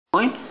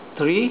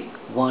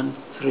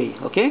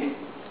0.313.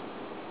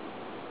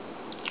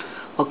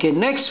 Okay,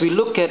 next we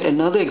look at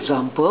another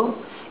example,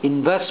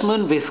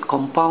 investment with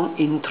compound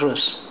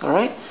interest.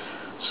 Alright,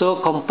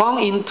 so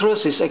compound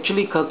interest is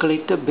actually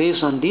calculated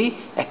based on the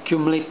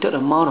accumulated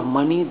amount of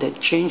money that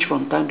change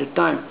from time to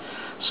time.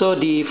 So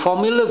the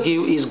formula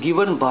is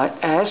given by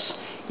S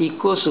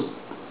equals to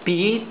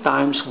P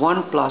times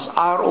 1 plus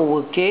R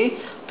over K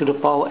to the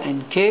power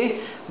nk,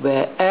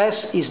 where S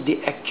is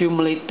the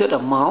accumulated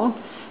amount,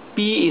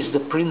 P is the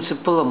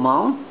principal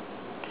amount,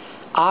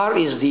 R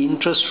is the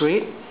interest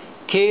rate,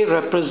 K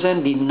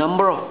represents the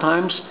number of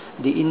times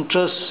the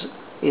interest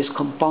is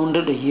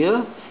compounded a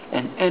year,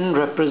 and N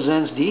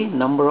represents the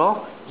number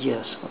of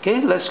years.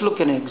 Okay, let's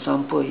look at an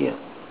example here.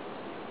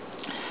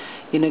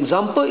 In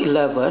example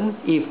 11,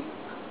 if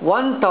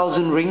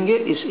 1,000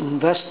 ringgit is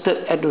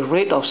invested at a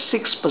rate of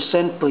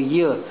 6% per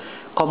year,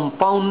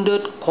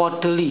 compounded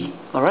quarterly,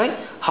 alright,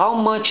 how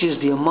much is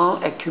the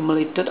amount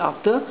accumulated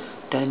after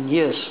 10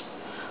 years?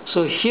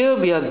 So here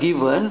we are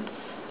given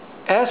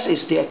S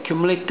is the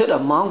accumulated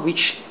amount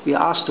which we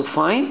are asked to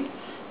find,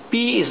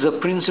 P is the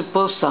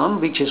principal sum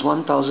which is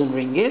 1,000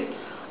 ringgit,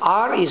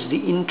 R is the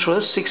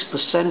interest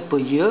 6% per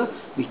year,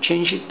 we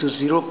change it to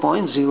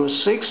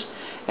 0.06,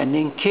 and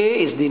then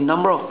K is the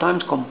number of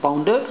times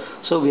compounded.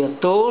 So we are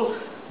told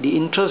the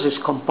interest is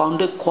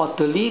compounded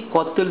quarterly.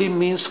 Quarterly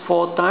means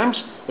 4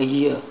 times a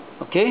year.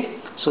 Okay,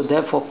 so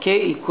therefore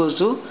K equals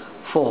to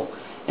 4,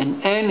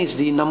 and N is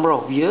the number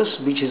of years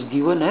which is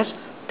given as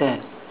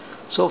 10.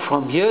 So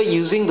from here,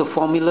 using the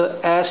formula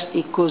S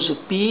equals to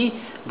P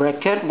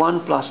bracket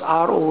 1 plus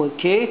R over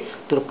K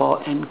to the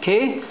power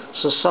nk,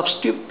 so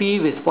substitute P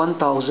with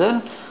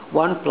 1,000,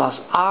 1 plus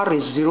R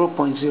is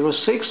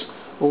 0.06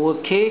 over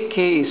K,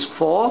 K is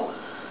 4,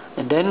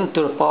 and then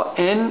to the power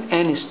N,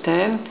 N is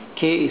 10,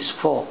 K is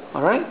 4.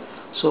 Alright,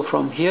 so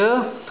from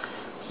here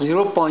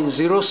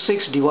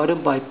 0.06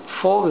 divided by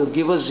 4 will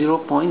give us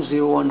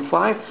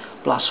 0.015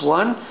 plus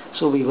 1,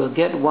 so we will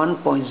get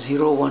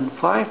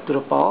 1.015 to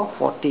the power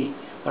 40.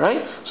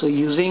 Alright, so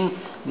using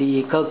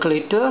the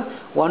calculator,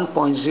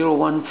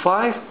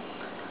 1.015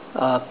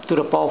 to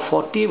the power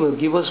 40 will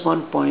give us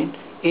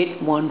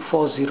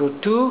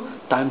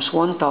 1.81402 times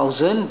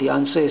 1000. The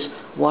answer is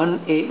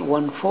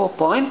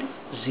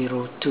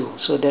 1814.02.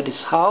 So that is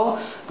how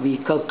we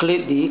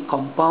calculate the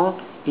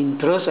compound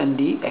interest and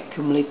the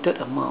accumulated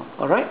amount.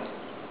 Alright.